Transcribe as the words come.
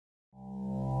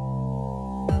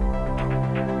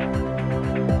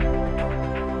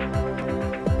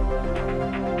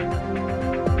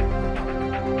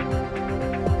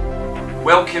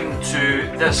Welcome to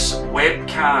this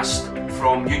webcast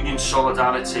from Union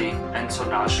Solidarity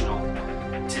International.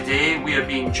 Today we are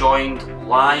being joined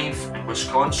live in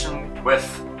Wisconsin with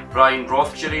Brian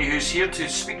Rothjury, who's here to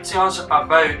speak to us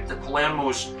about the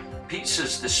Palermo's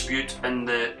pizzas dispute and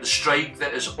the strike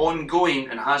that is ongoing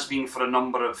and has been for a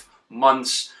number of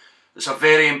months. It's a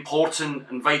very important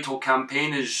and vital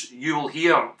campaign, as you will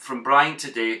hear from Brian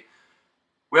today.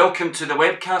 Welcome to the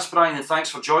webcast, Brian, and thanks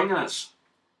for joining us.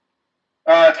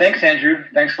 Thanks, Andrew.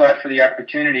 Thanks a lot for the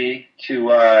opportunity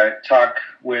to talk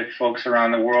with folks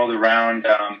around the world around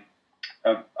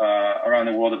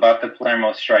the world about the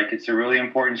Palermo strike. It's a really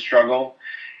important struggle,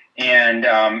 and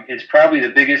it's probably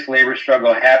the biggest labor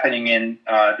struggle happening in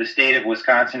the state of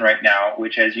Wisconsin right now,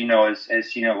 which, as you know, has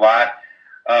seen a lot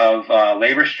of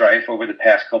labor strife over the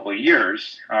past couple of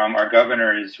years. Our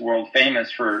governor is world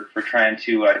famous for trying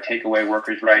to take away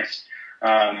workers' rights.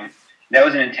 That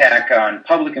was an attack on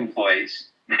public employees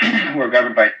who are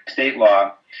governed by state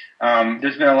law.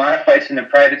 There's been a lot of fights in the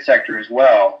private sector as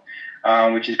well,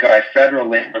 which is by federal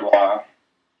labor law,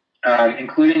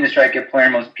 including the strike at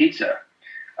Palermo's Pizza.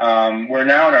 We're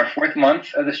now in our fourth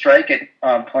month of the strike at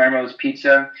Palermo's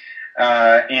Pizza,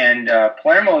 and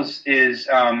Palermo's is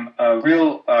a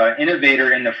real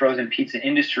innovator in the frozen pizza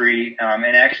industry,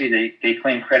 and actually they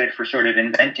claim credit for sort of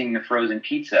inventing the frozen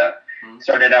pizza.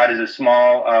 Started out as a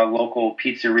small local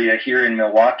pizzeria here in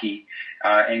Milwaukee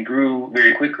and grew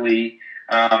very quickly.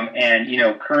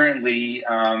 And, currently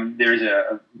there's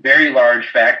a very large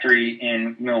factory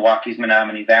in Milwaukee's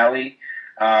Menominee Valley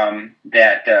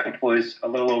that employs a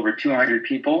little over 200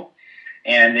 people.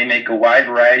 And they make a wide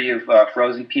variety of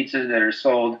frozen pizzas that are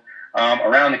sold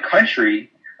around the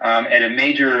country at a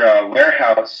major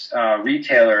warehouse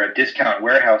retailer, a discount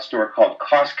warehouse store called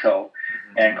Costco.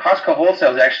 And Costco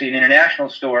Wholesale is actually an international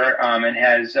store and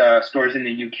has stores in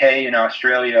the UK and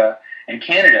Australia and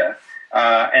Canada,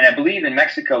 and I believe in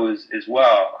Mexico as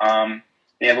well.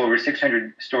 They have over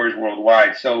 600 stores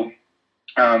worldwide. So,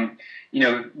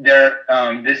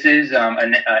 this is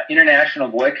an international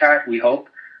boycott, we hope,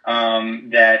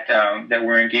 that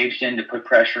we're engaged in to put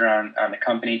pressure on the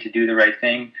company to do the right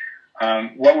thing.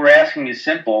 What we're asking is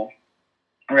simple.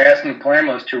 We're asking the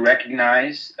Palermo's to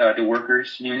recognize the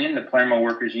workers' union, the Palermo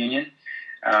Workers Union,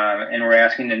 and we're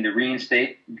asking them to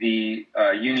reinstate the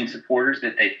union supporters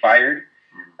that they fired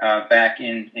back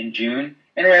in June,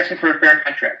 and we're asking for a fair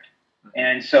contract.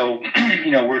 And so,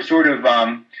 we're sort of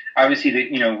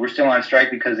obviously, we're still on strike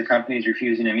because the company is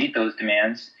refusing to meet those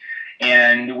demands,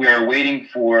 and we're waiting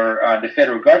for the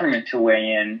federal government to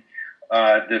weigh in.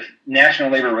 The National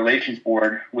Labor Relations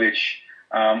Board, which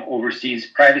oversees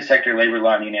private sector labor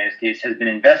law in the United States, has been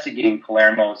investigating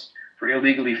Palermo's for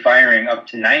illegally firing up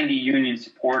to 90 union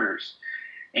supporters.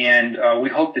 And we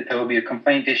hope that there will be a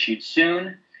complaint issued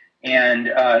soon, and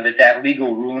that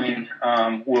legal ruling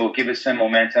will give us some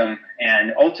momentum.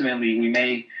 And ultimately, we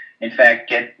may, in fact,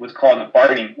 get what's called a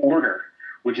bargaining order,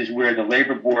 which is where the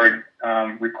labor board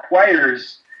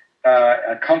requires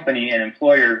a company, an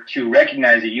employer, to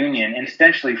recognize a union and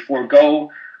essentially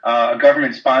forego a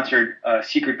government-sponsored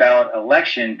secret ballot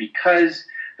election because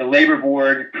the labor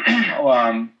board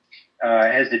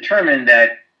has determined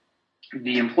that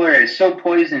the employer has so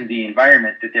poisoned the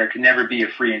environment that there can never be a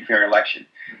free and fair election.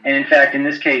 And in fact, in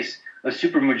this case, a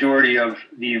supermajority of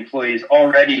the employees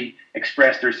already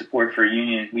expressed their support for a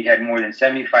union. We had more than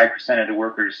 75% of the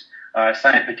workers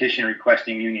sign a petition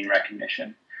requesting union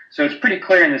recognition. So it's pretty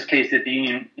clear in this case that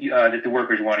the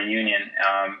workers want a union,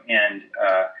 and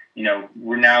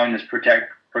we're now in this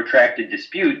protracted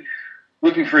dispute,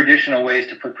 looking for additional ways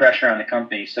to put pressure on the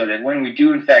company so that when we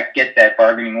do, in fact, get that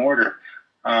bargaining order,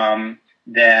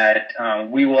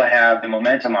 we will have the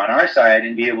momentum on our side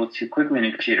and be able to quickly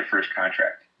negotiate a first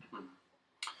contract.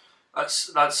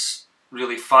 That's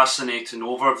really fascinating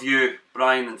overview,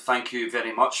 Brian, and thank you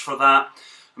very much for that.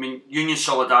 I mean, Union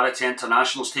Solidarity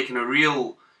International has taken a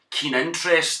real keen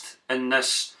interest in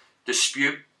this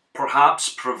dispute, perhaps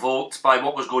provoked by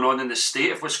what was going on in the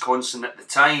state of Wisconsin at the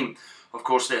time. Of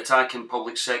course, the attack on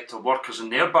public sector workers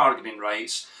and their bargaining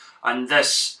rights, and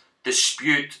this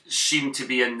dispute seemed to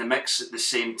be in the mix at the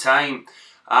same time.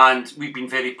 And we've been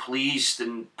very pleased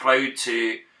and proud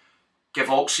to give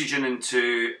oxygen and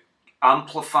to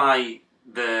amplify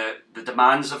the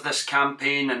demands of this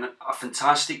campaign, and a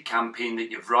fantastic campaign that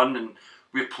you've run, and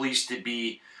we're pleased to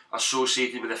be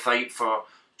associated with the fight for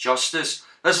justice.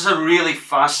 This is a really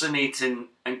fascinating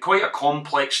and quite a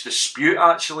complex dispute,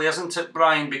 actually, isn't it,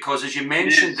 Brian? Because as you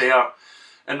mentioned there,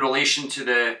 in relation to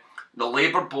the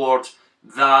Labour Board,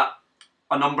 that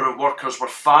a number of workers were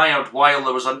fired while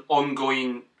there was an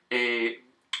ongoing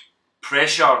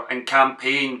pressure and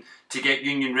campaign to get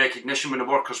union recognition when the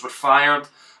workers were fired,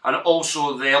 and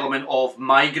also the element of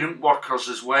migrant workers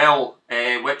as well,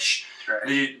 which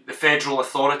the federal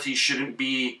authorities shouldn't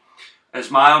be, as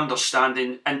my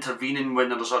understanding, intervening when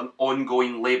there's an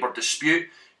ongoing labour dispute.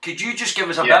 Could you just give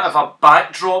us a bit of a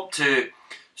backdrop to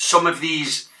some of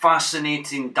these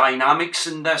fascinating dynamics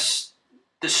in this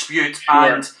dispute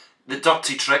and the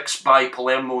dirty tricks by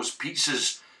Palermo's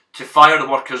pizzas to fire the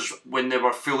workers when they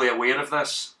were fully aware of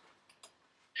this?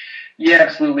 Yeah,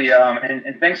 absolutely.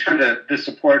 And thanks for the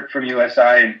support from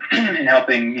USI in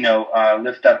helping,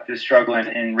 lift up this struggle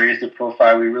and raise the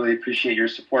profile. We really appreciate your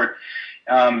support.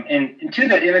 And to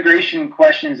the immigration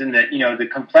questions and the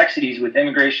complexities with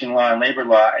immigration law and labor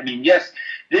law, I mean, yes,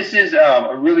 this is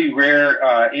a really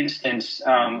rare instance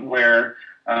where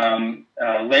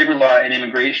labor law and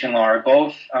immigration law are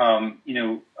both,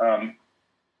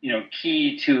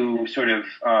 key to sort of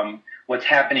what's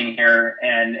happening here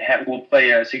and will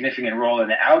play a significant role in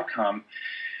the outcome.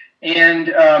 And,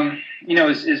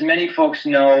 as many folks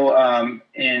know,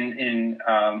 in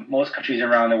most countries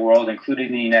around the world,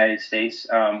 including the United States,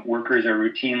 workers are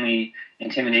routinely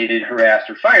intimidated, harassed,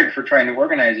 or fired for trying to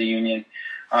organize a union.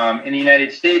 In the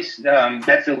United States,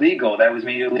 that's illegal. That was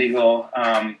made illegal,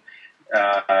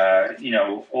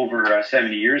 over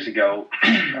 70 years ago,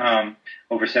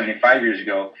 over 75 years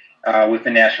ago, with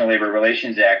the National Labor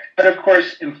Relations Act. But of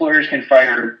course, employers can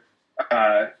fire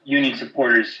union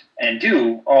supporters and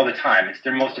do all the time. It's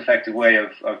their most effective way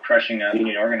of crushing a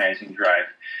union organizing drive.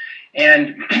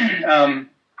 And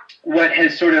what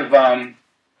has sort of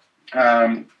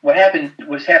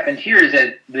what's happened here is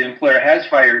that the employer has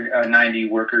fired 90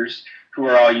 workers who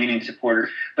are all union supporters,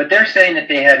 but they're saying that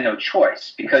they had no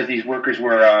choice because these workers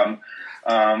were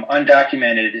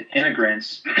undocumented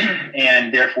immigrants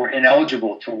and therefore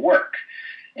ineligible to work.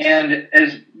 And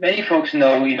as many folks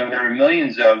know, there are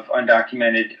millions of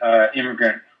undocumented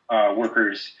immigrant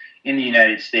workers in the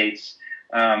United States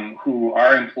who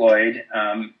are employed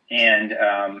and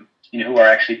who are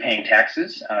actually paying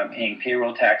taxes, paying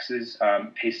payroll taxes,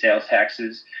 pay sales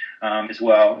taxes as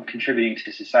well, contributing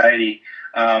to society.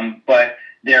 But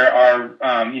there are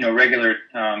regular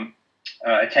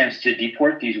attempts to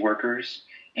deport these workers.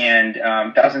 And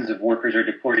thousands of workers are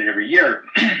deported every year.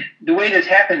 The way this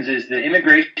happens is the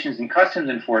Immigration and Customs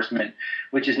Enforcement,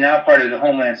 which is now part of the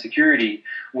Homeland Security,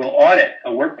 will audit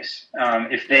a workplace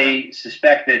if they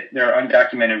suspect that there are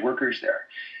undocumented workers there.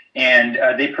 And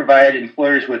they provide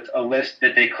employers with a list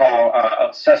that they call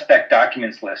a suspect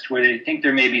documents list, where they think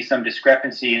there may be some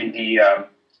discrepancy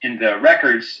in the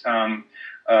records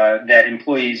that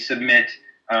employees submit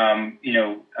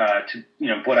to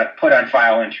put on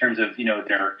file in terms of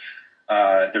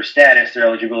their status, their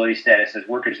eligibility status as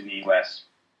workers in the U.S.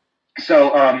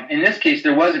 So in this case,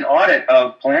 there was an audit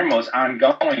of Palermo's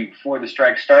ongoing before the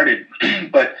strike started,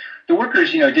 but the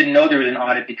workers didn't know there was an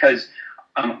audit because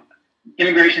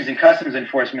Immigration and Customs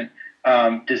Enforcement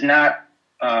does not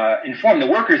inform the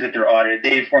workers that they're audited;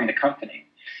 they inform the company.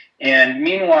 And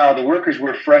meanwhile, the workers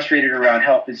were frustrated around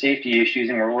health and safety issues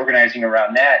and were organizing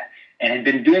around that, and had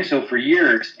been doing so for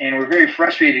years, and were very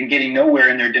frustrated and getting nowhere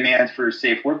in their demands for a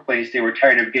safe workplace. They were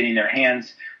tired of getting their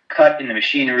hands cut in the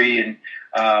machinery and,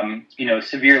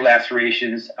 severe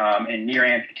lacerations and near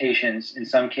amputations in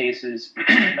some cases,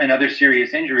 and other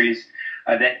serious injuries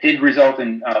that did result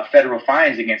in federal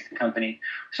fines against the company.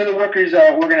 So the workers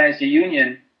organized a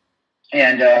union,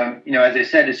 and, as I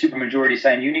said, the supermajority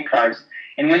signed union cards.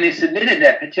 And when they submitted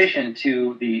that petition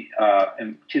to the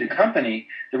company,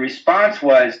 the response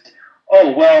was,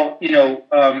 oh, well,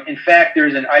 in fact,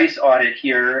 there's an ICE audit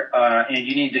here, and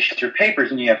you need to shut your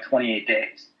papers, and you have 28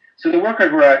 days. So the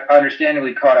workers were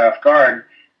understandably caught off guard.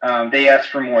 They asked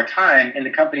for more time, and the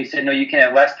company said, no, you can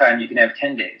have less time, you can have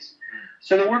 10 days.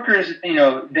 So the workers,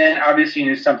 then obviously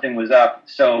knew something was up.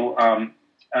 So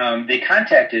they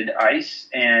contacted ICE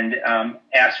and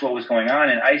asked what was going on,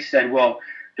 and ICE said, well,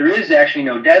 there is actually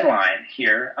no deadline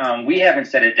here. We haven't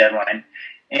set a deadline.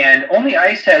 And only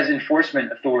ICE has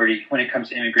enforcement authority when it comes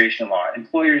to immigration law.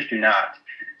 Employers do not.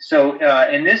 So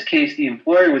in this case, the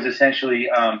employer was essentially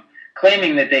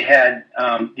claiming that they had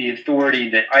the authority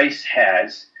that ICE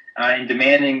has in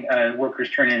demanding workers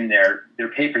turn in their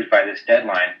papers by this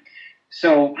deadline.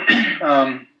 So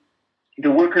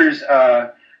the workers,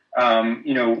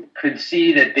 could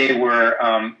see that they were,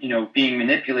 being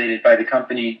manipulated by the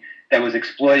company that was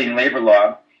exploiting labor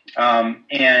law,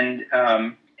 and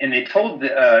they told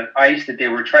ICE that they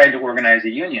were trying to organize a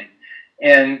union.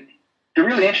 And the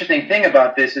really interesting thing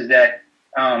about this is that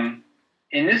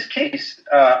in this case,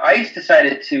 ICE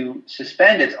decided to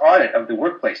suspend its audit of the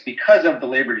workplace because of the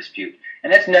labor dispute.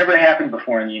 And that's never happened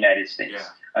before in the United States.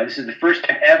 This is the first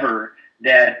time ever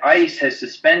that ICE has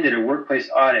suspended a workplace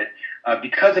audit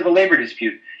because of a labor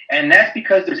dispute. And that's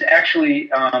because there's actually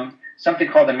something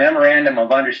called a Memorandum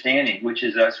of Understanding, which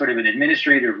is a sort of an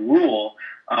administrative rule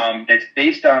that's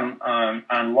based on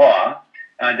law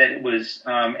that was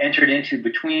entered into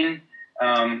between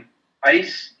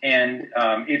ICE and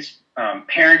its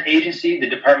parent agency, the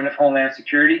Department of Homeland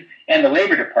Security, and the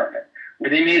Labor Department, where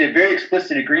they made a very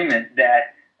explicit agreement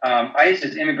that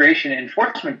ICE's immigration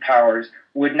enforcement powers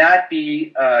would not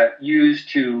be used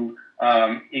to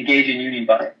engage in union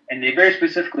busting. And they very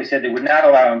specifically said they would not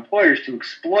allow employers to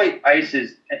exploit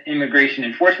ICE's immigration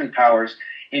enforcement powers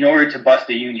in order to bust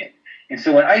a union. And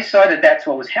so when ICE saw that that's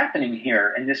what was happening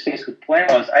here, in this case with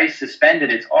Palermo, ICE suspended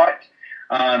its audit.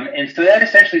 And so that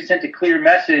essentially sent a clear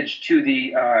message to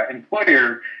the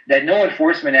employer that no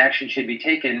enforcement action should be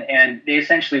taken. And they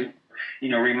essentially,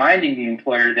 reminding the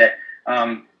employer that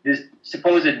this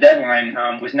supposed deadline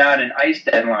was not an ICE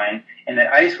deadline, and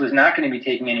that ICE was not going to be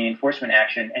taking any enforcement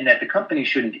action, and that the company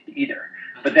shouldn't either.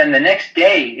 But then the next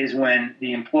day is when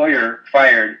the employer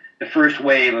fired the first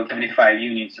wave of 75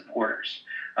 union supporters.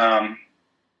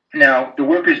 Now, the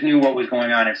workers knew what was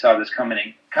going on and saw this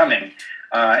coming,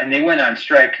 and they went on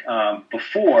strike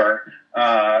before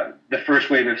the first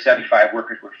wave of 75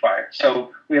 workers were fired.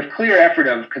 So we have clear effort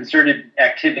of concerted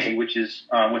activity, which is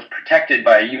was protected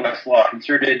by U.S. law.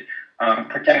 Concerted,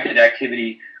 protected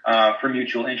activity for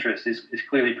mutual interest is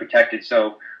clearly protected.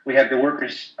 So we have the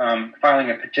workers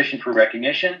filing a petition for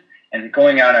recognition and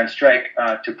going out on strike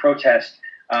to protest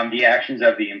the actions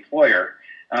of the employer.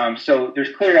 So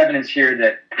there's clear evidence here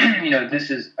that this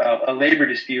is a labor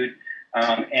dispute.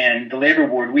 And the Labor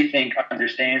Board, we think,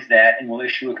 understands that and will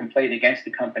issue a complaint against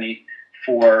the company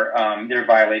for their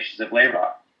violations of labor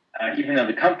law. Even though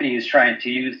the company is trying to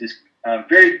use this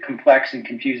very complex and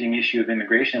confusing issue of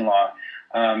immigration law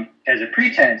as a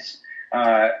pretense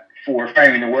for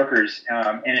firing the workers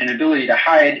and an ability to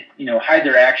hide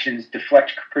their actions,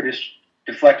 deflect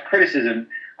criticism,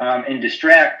 and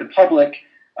distract the public,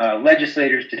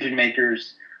 legislators, decision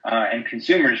makers, and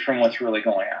consumers from what's really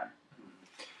going on.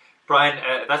 Brian,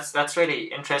 that's really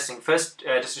interesting. First,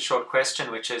 just a short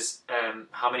question, which is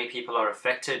how many people are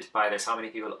affected by this? How many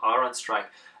people are on strike?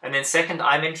 And then second,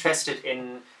 I'm interested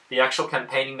in the actual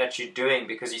campaigning that you're doing,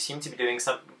 because you seem to be doing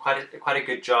quite a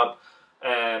good job.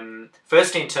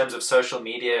 Firstly, in terms of social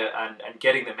media and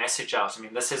getting the message out. I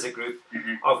mean, this is a group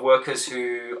of workers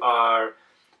who are,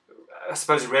 I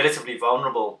suppose, relatively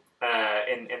vulnerable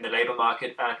in the labour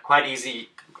market, and quite easy.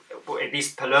 At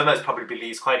least Palermo probably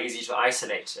believes quite easy to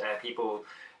isolate people,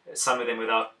 some of them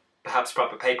without perhaps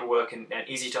proper paperwork, and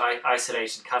easy to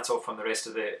isolate and cut off from the rest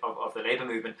of the labour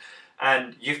movement.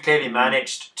 And you've clearly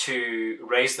managed to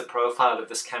raise the profile of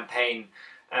this campaign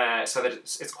so that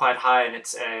it's quite high, and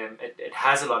it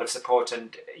has a lot of support.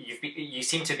 And you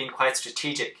seem to have been quite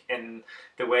strategic in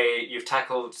the way you've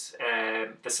tackled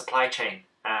the supply chain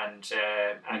and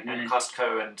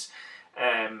Costco and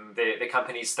the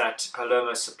companies that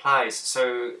Palermo supplies.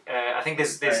 So I think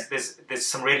there's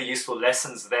some really useful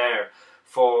lessons there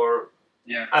for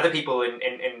other people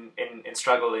in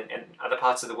struggle in other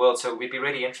parts of the world. So we'd be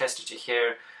really interested to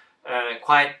hear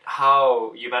quite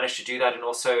how you managed to do that, and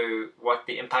also what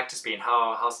the impact has been,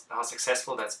 how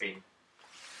successful that's been.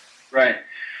 Right.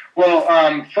 Well,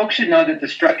 folks should know that the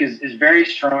strike is very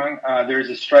strong. There's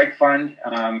a strike fund,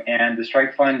 and the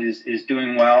strike fund is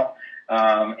doing well.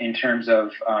 In terms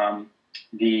of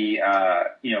the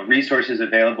resources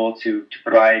available to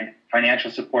provide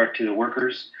financial support to the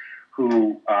workers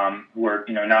who were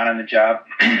not on the job.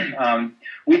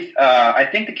 I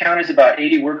think the count is about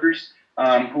 80 workers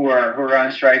who are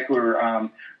on strike, who are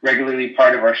regularly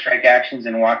part of our strike actions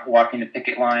and walking the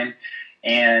picket line.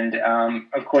 And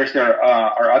of course, there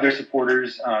are other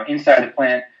supporters inside the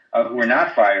plant who are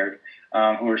not fired,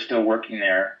 who are still working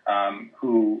there,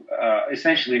 who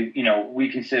essentially,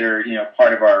 we consider,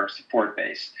 part of our support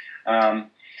base.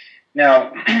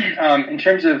 Now, in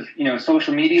terms of,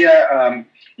 social media,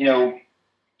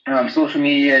 social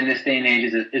media in this day and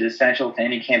age is essential to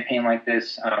any campaign like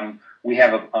this. We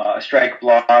have a strike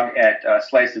blog at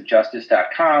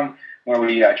sliceofjustice.com, where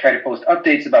we try to post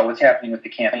updates about what's happening with the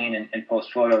campaign and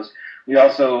post photos. We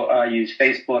also use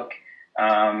Facebook.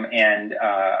 And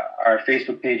our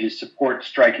Facebook page is Support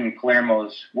Striking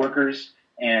Palermo's Workers,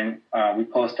 and we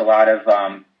post a lot of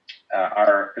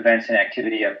our events and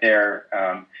activity up there.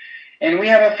 And we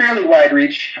have a fairly wide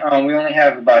reach. We only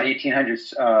have about 1,800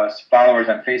 followers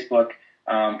on Facebook,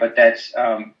 but that's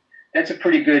a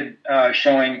pretty good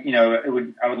showing. I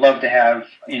would love to have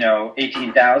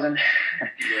 18,000.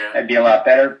 That'd be a lot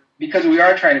better, because we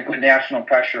are trying to put national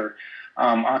pressure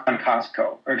on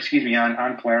Costco, or excuse me, on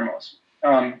Palermo's.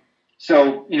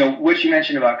 So, what you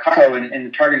mentioned about Costco and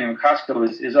the targeting of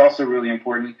Costco is also really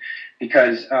important,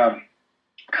 because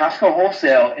Costco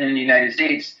wholesale in the United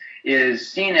States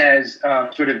is seen as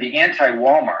sort of the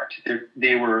anti-Walmart.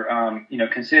 They were,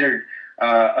 considered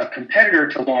a competitor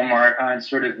to Walmart on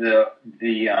sort of the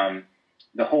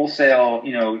wholesale,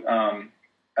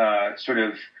 sort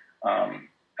of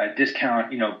a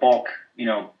discount, bulk,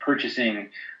 purchasing,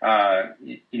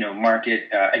 market.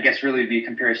 I guess really be a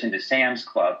comparison to Sam's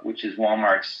Club, which is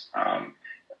Walmart's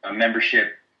a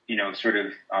membership, sort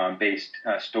of based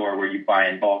store where you buy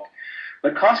in bulk.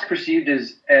 But Costco perceived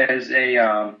as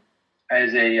a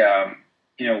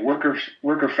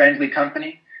worker friendly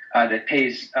company that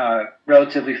pays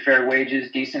relatively fair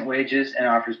wages, decent wages, and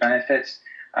offers benefits.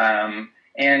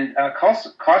 And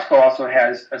Costco also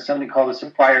has something called the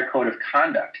Supplier Code of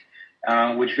Conduct,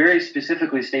 which very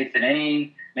specifically states that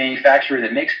any manufacturer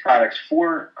that makes products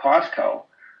for Costco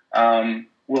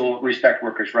will respect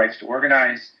workers' rights to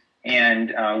organize,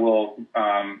 and will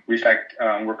respect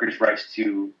workers' rights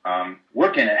to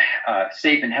work in a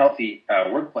safe and healthy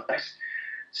workplace.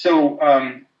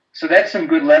 So that's some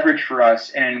good leverage for us,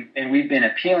 and we've been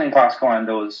appealing Costco on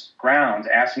those grounds,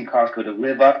 asking Costco to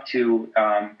live up to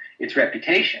its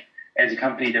reputation as a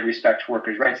company that respects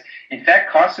workers' rights. In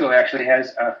fact, Costco actually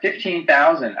has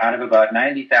 15,000 out of about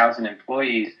 90,000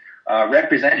 employees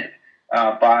represented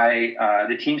by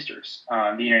the Teamsters,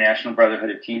 the International Brotherhood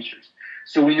of Teamsters.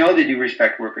 So we know they do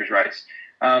respect workers' rights.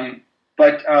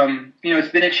 But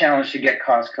it's been a challenge to get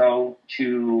Costco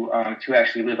to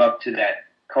actually live up to that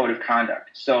code of conduct.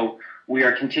 So we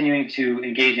are continuing to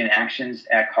engage in actions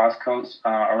at Costco's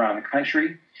around the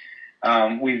country.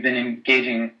 We've been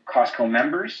engaging Costco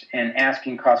members and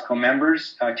asking Costco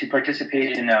members to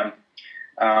participate in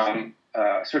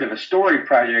sort of a story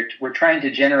project. We're trying to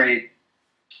generate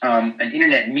an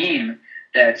internet meme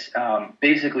that's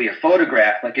basically a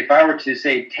photograph. Like if I were to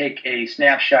say take a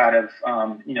snapshot of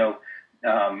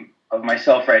of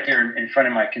myself right here in front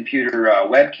of my computer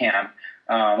webcam,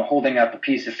 holding up a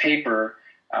piece of paper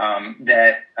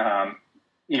that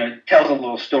tells a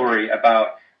little story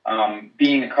about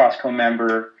being a Costco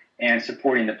member and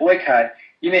supporting the boycott.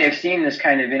 You may have seen this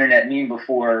kind of internet meme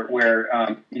before, where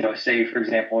say for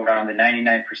example around the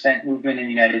 99% movement in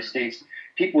the United States,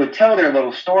 people would tell their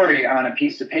little story on a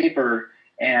piece of paper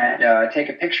and take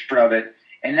a picture of it,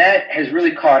 and that has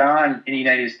really caught on in the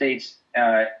United States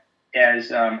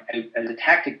as a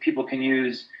tactic people can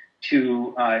use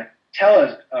to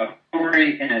tell a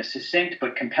story in a succinct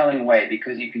but compelling way,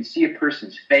 because you can see a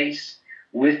person's face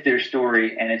with their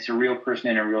story, and it's a real person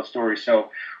and a real story.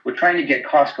 So we're trying to get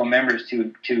Costco members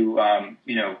to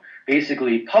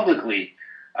basically publicly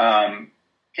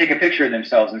take a picture of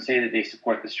themselves and say that they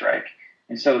support the strike.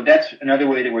 And so that's another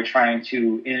way that we're trying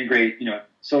to integrate,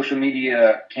 social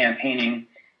media campaigning,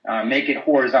 make it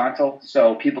horizontal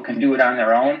so people can do it on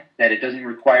their own, that it doesn't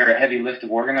require a heavy lift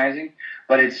of organizing,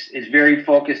 but it's very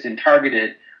focused and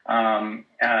targeted,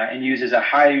 and uses a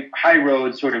high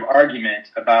road sort of argument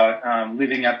about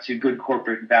living up to good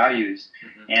corporate values.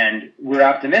 Mm-hmm. And we're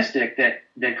optimistic that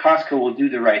Costco will do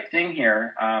the right thing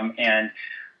here, and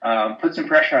put some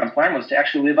pressure on Palermo's to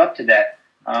actually live up to that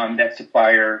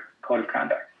supplier code of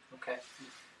conduct. Okay.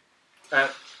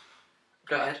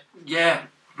 Go ahead. Yeah,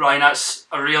 Brian, that's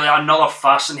another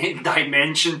fascinating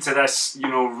dimension to this,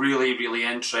 really, really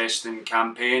interesting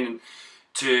campaign. And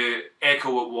to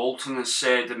echo what Walton has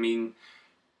said, I mean,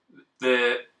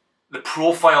 the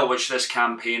profile which this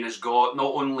campaign has got,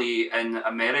 not only in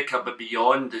America but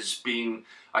beyond, has been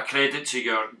a credit to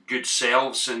your good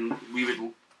selves, and we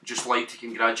would just like to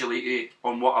congratulate you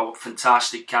on what a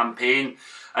fantastic campaign,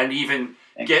 and even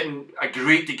getting a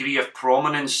great degree of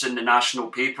prominence in the national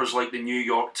papers like the New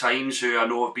York Times, who I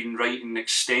know have been writing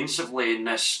extensively in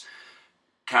this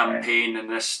campaign and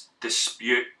this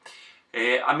dispute.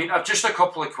 I've just a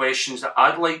couple of questions that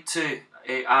I'd like to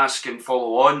ask and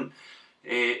follow on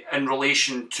in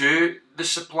relation to the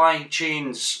supply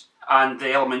chains and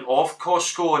the element of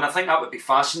Costco, and I think that would be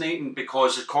fascinating,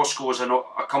 because Costco is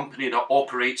a company that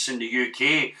operates in the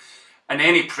UK, and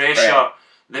any pressure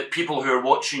that people who are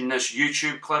watching this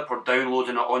YouTube clip or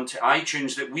downloading it onto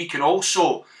iTunes, that we can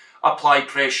also apply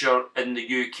pressure in the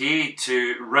UK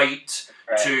to write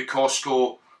to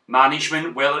Costco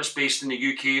management, whether it's based in the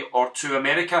UK or to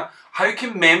America. How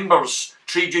can members,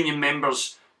 trade union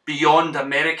members beyond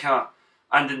America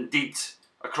and indeed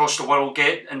across the world,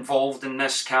 get involved in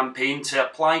this campaign to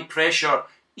apply pressure,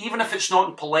 even if it's not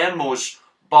in Palermo's,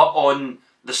 but on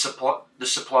the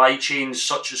supply chains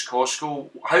such as Costco?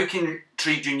 How can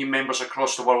trade union members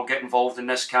across the world get involved in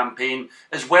this campaign,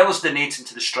 as well as donating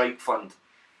to the strike fund?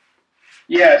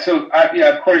 Yeah, so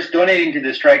of course, donating to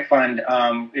the strike fund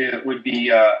it would be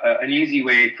an easy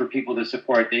way for people to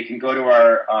support. They can go to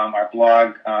our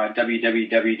blog,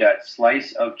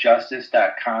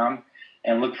 www.sliceofjustice.com,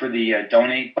 and look for the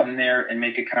donate button there and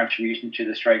make a contribution to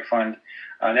the strike fund.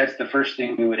 That's the first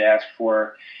thing we would ask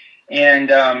for. And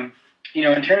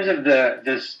in terms of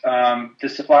the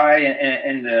supply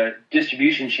and the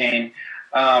distribution chain,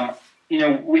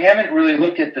 we haven't really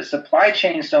looked at the supply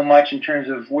chain so much in terms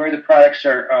of where the products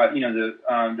are,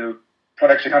 the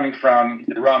products are coming from,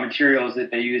 the raw materials that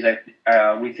they use.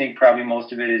 We think probably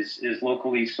most of it is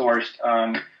locally sourced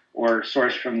or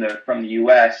sourced from the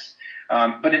U.S.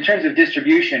 But in terms of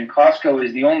distribution, Costco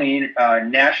is the only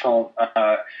national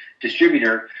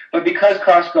distributor. But because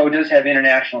Costco does have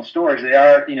international stores, they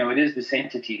are, it is this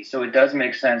entity. So it does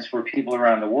make sense for people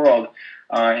around the world,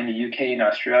 in the UK and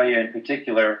Australia in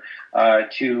particular,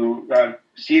 to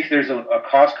see if there's a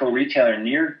Costco retailer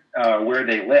near where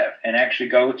they live, and actually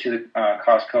go to the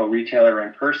Costco retailer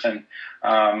in person,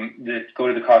 go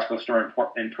to the Costco store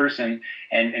in person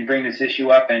and bring this issue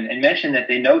up and mention that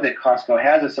they know that Costco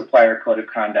has a supplier code of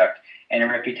conduct and a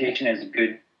reputation as a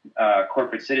good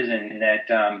corporate citizen, and that,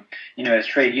 as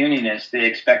trade unionists, they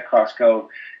expect Costco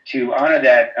to honor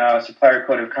that supplier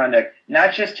code of conduct,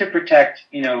 not just to protect,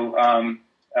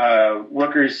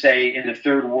 workers, say, in the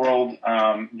third world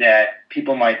that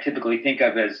people might typically think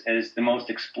of as the most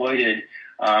exploited,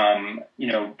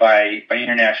 by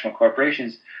international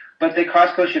corporations, but that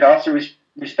Costco should also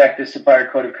respect the supplier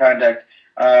code of conduct,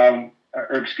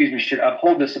 should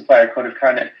uphold the supplier code of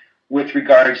conduct with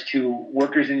regards to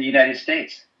workers in the United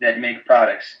States that make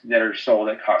products that are sold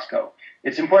at Costco.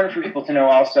 It's important for people to know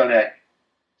also that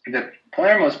the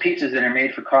Palermo's pizzas that are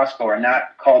made for Costco are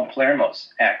not called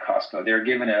Palermo's at Costco. They're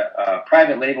given a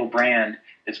private label brand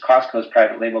that's Costco's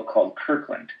private label called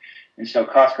Kirkland. And so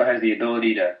Costco has the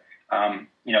ability to,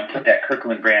 put that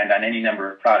Kirkland brand on any number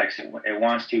of products it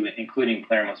wants to, including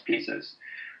Palermo's pizzas.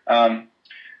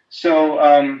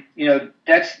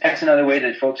 That's another way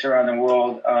that folks around the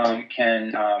world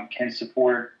can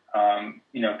support the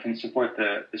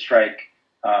strike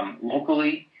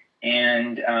locally,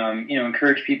 and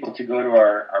encourage people to go to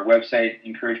our website,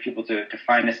 encourage people to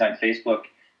find us on Facebook,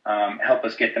 help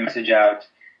us get the message out.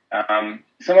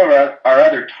 Some of our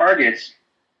other targets,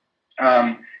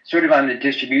 sort of on the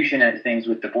distribution end of things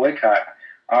with the boycott,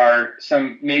 are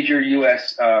some major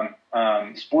U.S.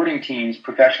 Sporting teams,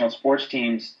 professional sports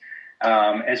teams,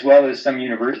 as well as some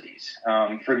universities.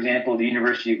 For example, the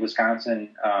University of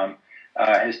Wisconsin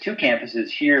has two campuses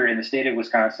here in the state of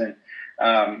Wisconsin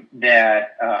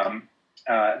that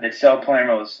sell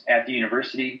Palermo's at the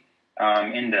university,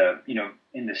 in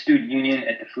the student union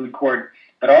at the food court,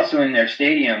 but also in their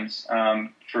stadiums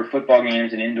for football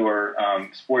games and indoor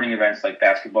sporting events like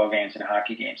basketball games and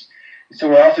hockey games. So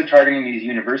we're also targeting these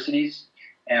universities,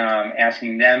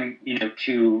 asking them,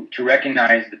 to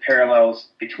recognize the parallels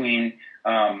between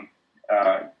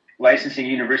licensing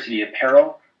university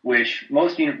apparel, which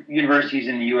most universities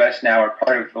in the U.S. now are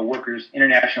part of the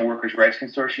International Workers' Rights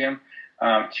Consortium,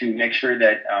 to make sure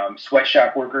that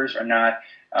sweatshop workers are not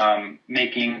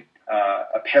making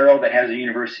apparel that has a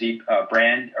university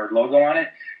brand or logo on it.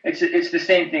 It's the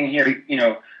same thing here.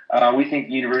 We think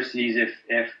universities,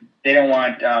 if they don't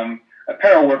want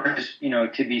apparel workers,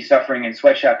 to be suffering in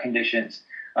sweatshop conditions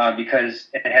because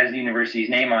it has the university's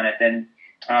name on it, then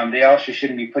they also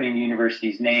shouldn't be putting the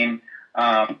university's name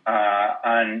on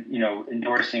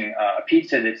endorsing a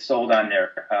pizza that's sold on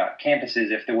their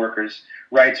campuses if the workers'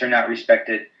 rights are not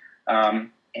respected.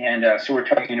 So we're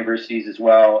targeting universities as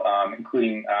well,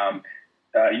 including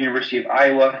University of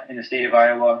Iowa in the state of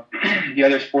Iowa. The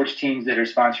other sports teams that are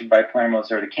sponsored by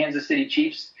Palermo's are the Kansas City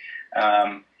Chiefs,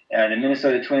 the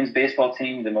Minnesota Twins baseball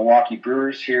team, the Milwaukee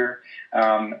Brewers here,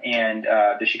 and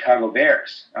the Chicago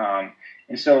Bears.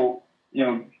 And so,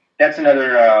 that's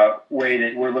another way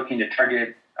that we're looking to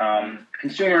target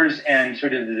consumers and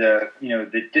sort of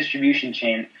the distribution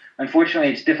chain.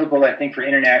 Unfortunately, it's difficult, I think, for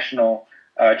international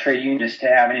trade unions to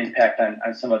have an impact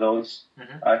on some of those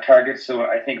targets. So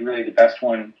I think really the best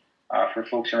one for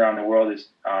folks around the world is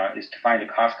to find a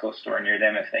Costco store near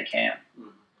them if they can.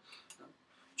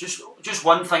 Just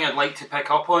one thing I'd like to pick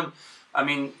up on. I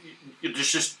mean, you're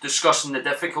just discussing the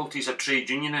difficulties of trade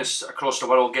unionists across the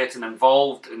world getting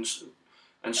involved in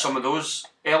some of those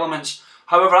elements.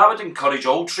 However, I would encourage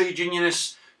all trade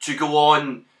unionists to go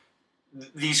on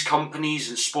these companies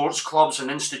and sports clubs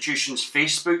and institutions'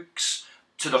 Facebooks,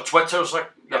 to their Twitter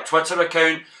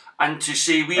account, and to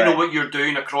say we know what you're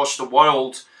doing across the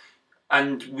world,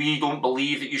 and we don't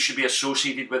believe that you should be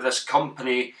associated with this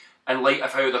company in light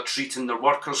of how they're treating their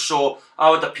workers. So I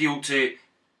would appeal to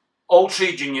all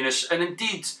trade unionists, and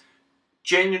indeed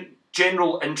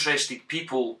general interested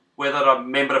people, whether a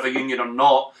member of a union or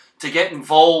not, to get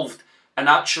involved in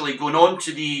actually going on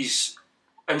to these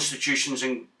institutions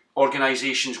and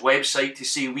organisations' website to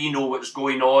say we know what's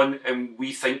going on and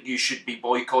we think you should be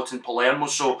boycotting Palermo.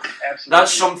 So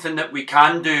that's something that we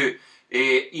can do,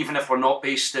 even if we're not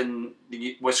based in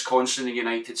Wisconsin, the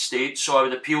United States. So I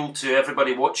would appeal to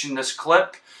everybody watching this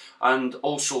clip and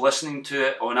also listening to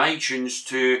it on iTunes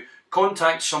to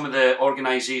contact some of the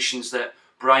organisations that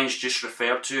Brian's just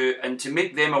referred to, and to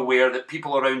make them aware that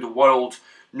people around the world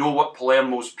know what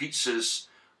Palermo's pizzas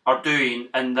are doing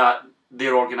and that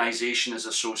their organisation is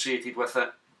associated with it.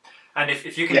 And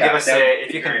if you can give us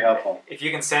if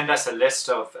you can send us a list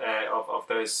of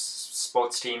those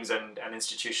sports teams and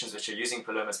institutions which are using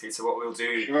Palermo's pizza, what we'll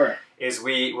do is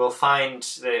we will find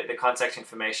the contact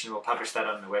information. We'll publish that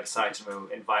on the website, and we'll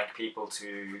invite people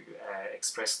to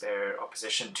express their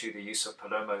opposition to the use of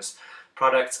Palermo's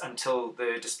products until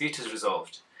the dispute is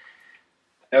resolved.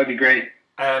 That would be great.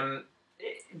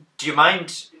 Do you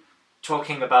mind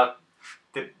talking about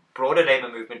the broader labour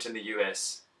movement in the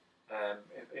US?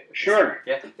 Sure.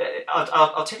 Yeah,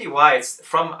 I'll tell you why. It's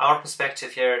from our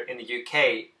perspective here in the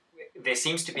UK. There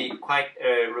seems to be quite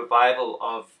a revival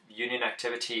of union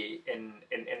activity in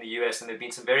the US, and there have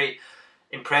been some very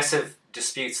impressive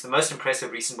disputes. The most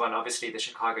impressive recent one, obviously, the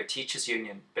Chicago Teachers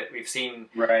Union. But we've seen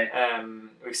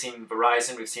we've seen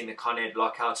Verizon, we've seen the Con Ed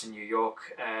lockout in New York,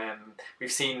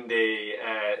 we've seen the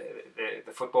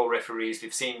football referees,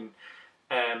 we've seen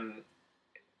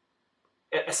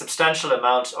a substantial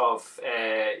amount of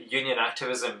union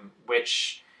activism,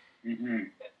 which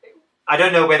I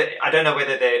don't know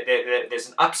whether there's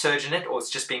an upsurge in it or it's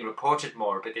just being reported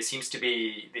more. But there seems to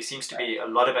be a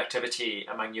lot of activity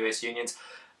among US unions,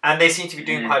 and they seem to be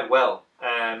doing quite well.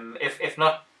 If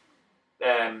not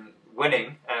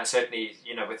winning, certainly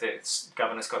with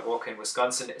Governor Scott Walker in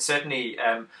Wisconsin, certainly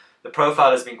the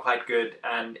profile has been quite good,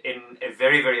 and in a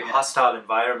very, very hostile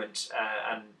environment,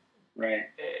 and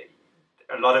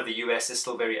a lot of the US is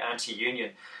still very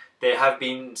anti-union. There have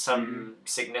been some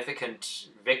significant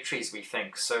victories, we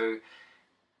think. So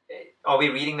are we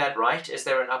reading that right? Is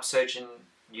there an upsurge in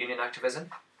union activism?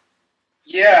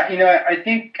 Yeah, I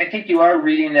think you are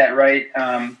reading that right.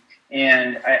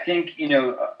 And I think,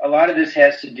 a lot of this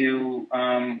has to do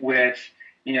with,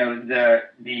 the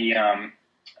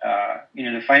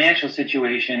financial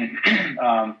situation.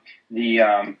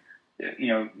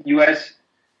 U.S.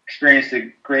 experienced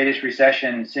the greatest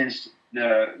recession since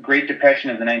the Great Depression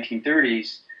of the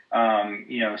 1930s,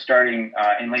 starting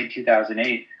in late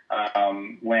 2008,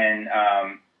 when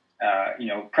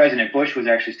President Bush was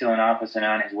actually still in office and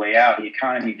on his way out. The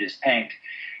economy just tanked,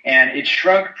 and it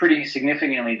shrunk pretty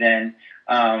significantly then.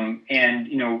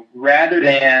 Rather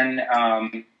than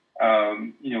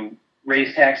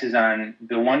raise taxes on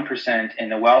the 1%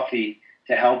 and the wealthy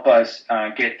to help us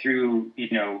get through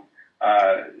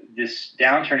this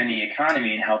downturn in the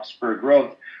economy and help spur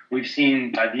growth, we've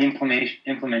seen the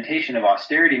implementation of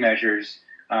austerity measures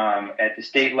at the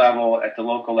state level, at the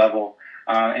local level,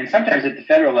 and sometimes at the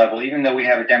federal level. Even though we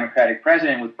have a Democratic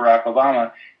president with Barack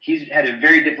Obama, he's had a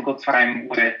very difficult time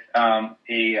with a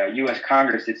U.S.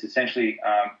 Congress that's essentially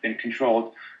been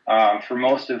controlled for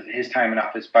most of his time in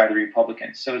office by the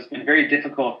Republicans. So it's been very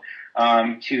difficult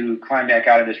to climb back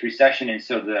out of this recession, and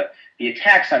so the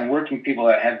attacks on working people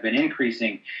have been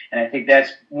increasing, and I think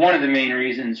that's one of the main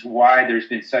reasons why there's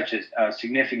been such a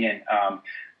significant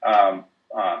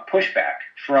pushback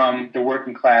from the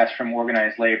working class, from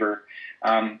organized labor,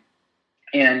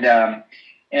 and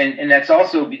that's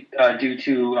also due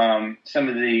to some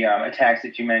of the attacks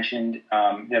that you mentioned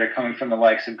that are coming from the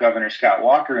likes of Governor Scott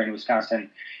Walker in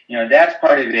Wisconsin. That's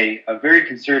part of a very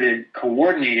concerted,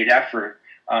 coordinated effort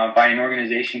by an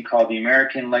organization called the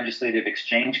American Legislative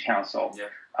Exchange Council,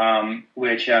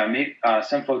 which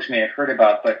some folks may have heard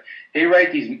about. But they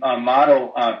write these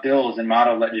model bills and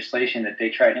model legislation that they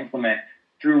try to implement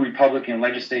through Republican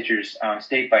legislatures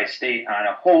state by state on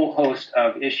a whole host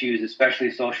of issues,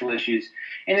 especially social issues.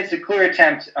 And it's a clear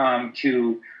attempt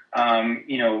to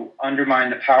undermine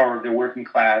the power of the working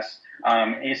class,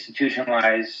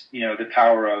 institutionalize the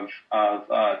power of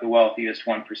the wealthiest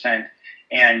 1%.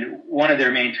 And one of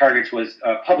their main targets was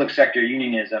public sector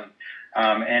unionism.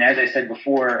 And as I said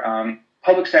before,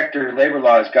 public sector labor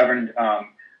law is governed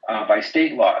by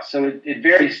state law. So it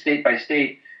varies state by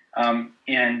state. And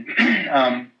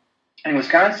in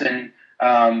Wisconsin,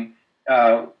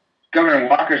 Governor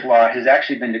Walker's law has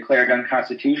actually been declared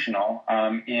unconstitutional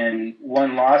in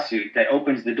one lawsuit that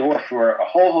opens the door for a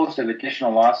whole host of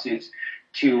additional lawsuits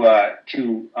to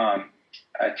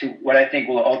what I think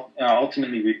will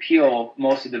ultimately repeal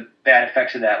most of the bad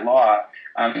effects of that law.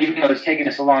 Even though it's taken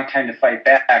us a long time to fight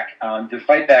back, the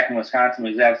fight back in Wisconsin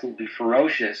was absolutely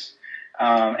ferocious.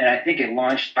 And I think it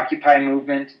launched the Occupy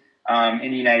movement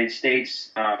in the United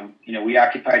States. We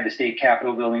occupied the state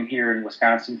capitol building here in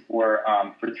Wisconsin for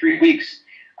 3 weeks.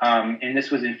 And this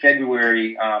was in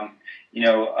February, of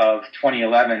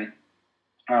 2011,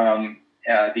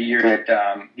 the year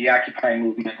that the Occupy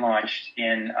movement launched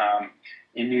in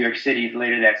New York City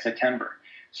later that September.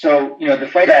 So, the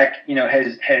fight back,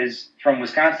 has from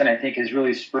Wisconsin, I think, has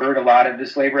really spurred a lot of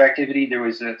this labor activity. There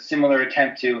was a similar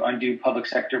attempt to undo public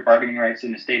sector bargaining rights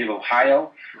in the state of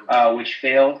Ohio, which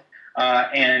failed.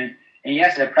 And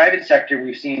yes, in the private sector,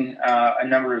 we've seen a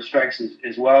number of strikes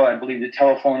as well. I believe the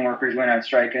telephone workers went on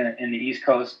strike in the East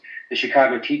Coast. The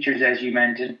Chicago teachers, as you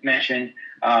mentioned,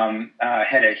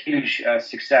 had a huge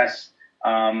success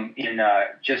in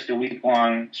just a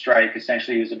week-long strike.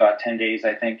 Essentially, it was about 10 days,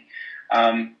 I think.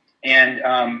 And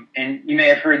you may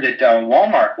have heard that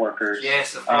Walmart workers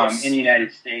in the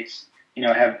United States,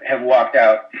 have walked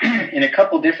out in a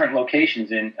couple different locations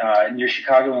near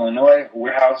Chicago, Illinois,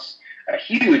 a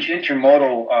huge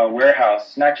intermodal warehouse.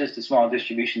 It's not just a small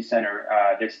distribution center.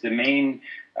 That's the main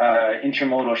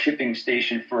intermodal shipping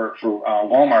station for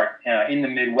Walmart in the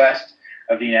Midwest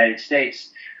of the United States.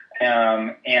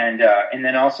 And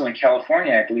then also in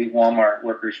California, I believe Walmart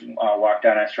workers walked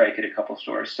out on strike at a couple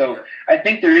stores. So I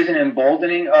think there is an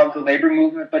emboldening of the labor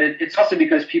movement, but it's also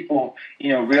because people,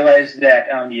 realize that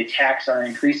the attacks are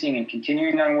increasing and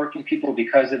continuing on working people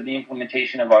because of the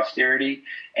implementation of austerity.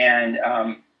 And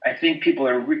I think people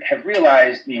have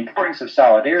realized the importance of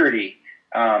solidarity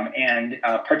and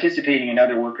participating in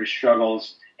other workers'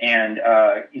 struggles. And,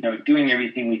 doing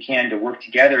everything we can to work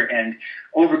together and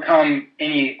overcome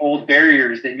any old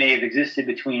barriers that may have existed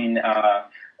between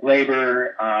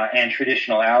labor and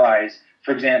traditional allies.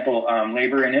 For example,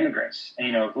 labor and immigrants.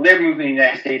 And, the labor movement in the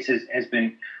United States has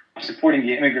been supporting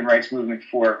the immigrant rights movement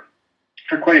for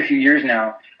quite a few years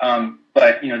now.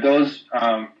 But, those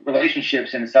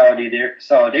relationships and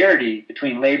solidarity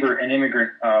between labor and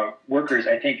immigrant workers,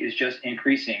 I think, is just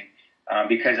increasing.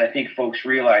 Because I think folks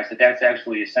realize that that's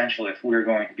absolutely essential if we're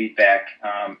going to beat back,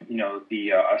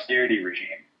 the austerity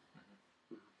regime.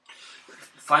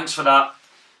 Thanks for that.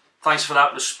 Thanks for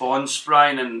that response,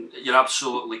 Brian. And you're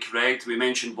absolutely correct. We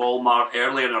mentioned Walmart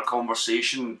earlier in our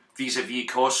conversation vis-a-vis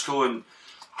Costco and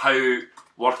how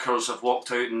workers have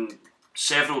walked out in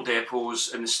several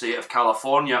depots in the state of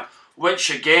California, which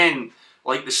again,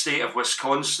 like the state of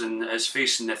Wisconsin, is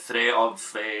facing the threat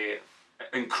of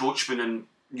encroachment in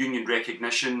union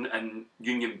recognition and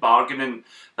union bargaining.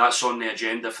 That's on the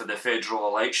agenda for the federal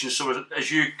election. So as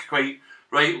you quite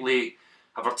rightly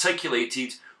have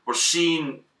articulated, we're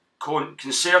seeing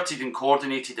concerted and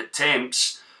coordinated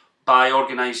attempts by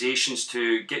organisations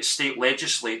to get state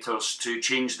legislators to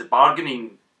change the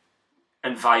bargaining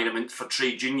environment for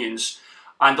trade unions.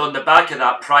 And on the back of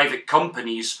that, private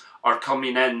companies are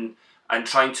coming in and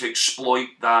trying to exploit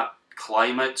that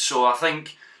climate. So I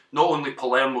think not only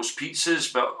Palermo's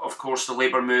Pizzas, but of course the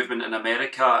labour movement in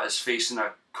America is facing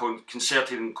a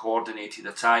concerted and coordinated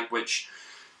attack, which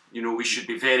we should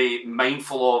be very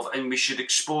mindful of and we should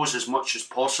expose as much as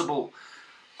possible.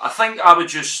 I think I would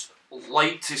just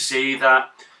like to say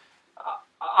that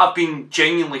I've been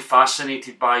genuinely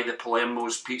fascinated by the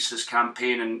Palermo's Pizzas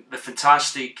campaign and the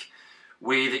fantastic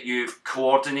way that you've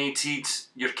coordinated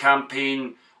your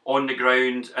campaign on the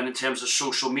ground and in terms of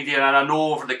social media. And I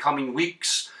know over the coming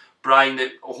weeks, Brian,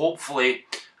 that hopefully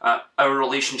our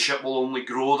relationship will only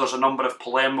grow. There's a number of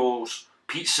Palermo's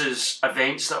Pizzas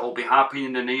events that will be happening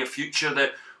in the near future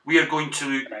that we are going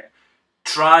to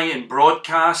try and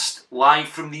broadcast live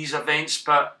from these events.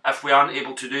 But if we aren't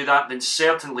able to do that, then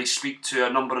certainly speak to a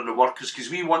number of the workers,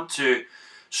 because we want to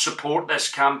support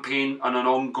this campaign on an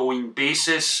ongoing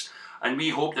basis. And we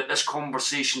hope that this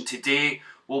conversation today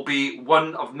will be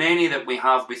one of many that we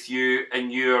have with you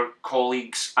and your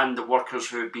colleagues and the workers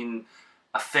who have been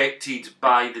affected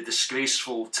by the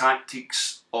disgraceful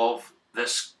tactics of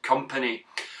this company.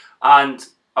 And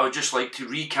I would just like to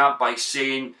recap by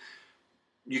saying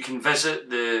you can visit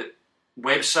the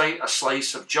website A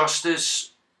Slice of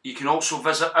Justice. You can also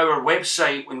visit our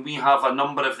website when we have a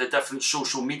number of the different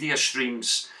social media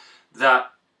streams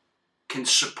that can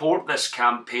support this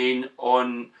campaign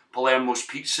on Palermo's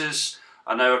Pizzas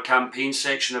and our campaign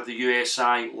section of the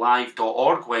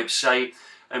usilive.org website.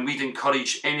 And we'd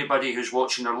encourage anybody who's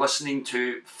watching or listening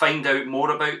to find out more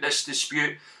about this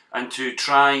dispute and to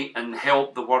try and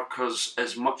help the workers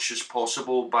as much as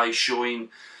possible by showing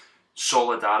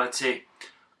solidarity.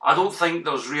 I don't think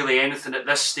there's really anything at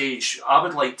this stage I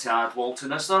would like to add,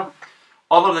 Walton, is there?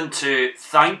 Other than to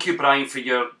thank you, Brian, for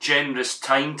your generous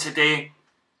time today.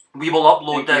 We will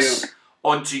upload this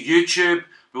onto YouTube,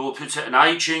 we will put it in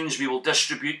iTunes, we will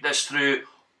distribute this through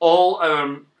all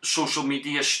our social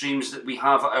media streams that we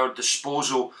have at our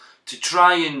disposal to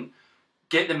try and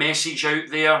get the message out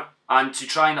there and to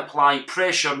try and apply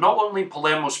pressure, not only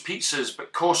Palermo's Pizzas,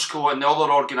 but Costco and the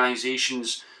other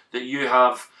organisations that you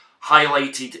have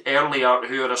highlighted earlier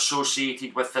who are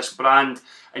associated with this brand,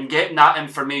 and getting that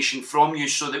information from you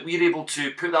so that we're able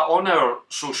to put that on our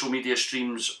social media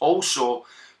streams also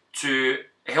to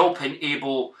help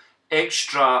enable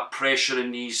extra pressure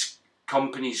in these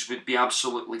companies would be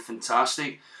absolutely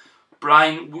fantastic.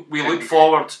 Brian, we look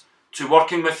forward to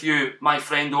working with you, my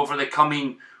friend, over the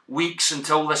coming weeks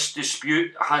until this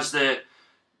dispute has the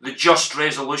just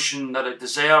resolution that it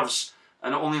deserves.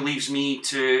 And it only leaves me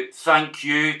to thank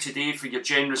you today for your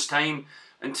generous time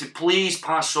and to please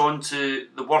pass on to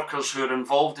the workers who are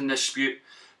involved in this dispute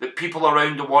that people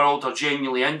around the world are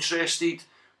genuinely interested,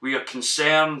 we are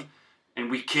concerned and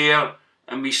we care,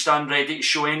 and we stand ready to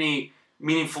show any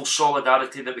meaningful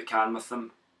solidarity that we can with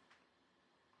them.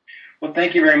 Well,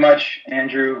 thank you very much,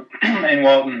 Andrew and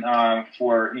Walton,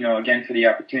 for again for the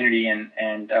opportunity,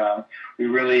 and we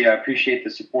really appreciate the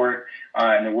support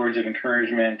and the words of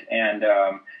encouragement, and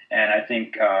I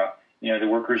think the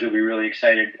workers will be really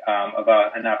excited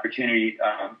about an opportunity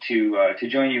to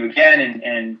join you again,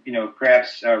 and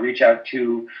perhaps reach out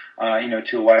to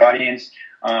to a wide audience.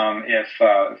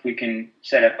 If we can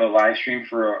set up a live stream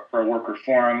for a worker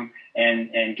forum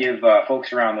and give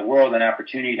folks around the world an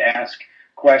opportunity to ask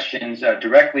questions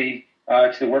directly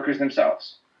to the workers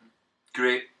themselves.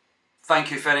 Great. Thank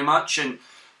you very much, and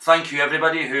thank you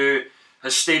everybody who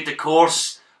has stayed the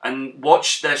course and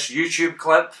watched this YouTube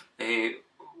clip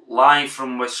live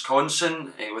from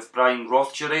Wisconsin with Brian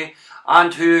Rothjury,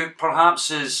 and who perhaps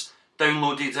has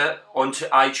downloaded it onto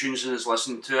iTunes and is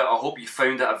listening to it. I hope you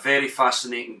found it a very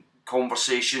fascinating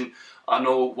conversation. I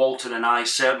know Walton and I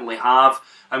certainly have,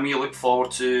 and we look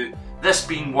forward to this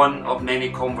being one of many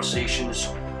conversations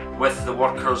with the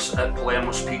workers at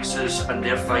Palermo's Pizzas and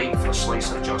their fight for a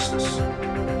slice of justice.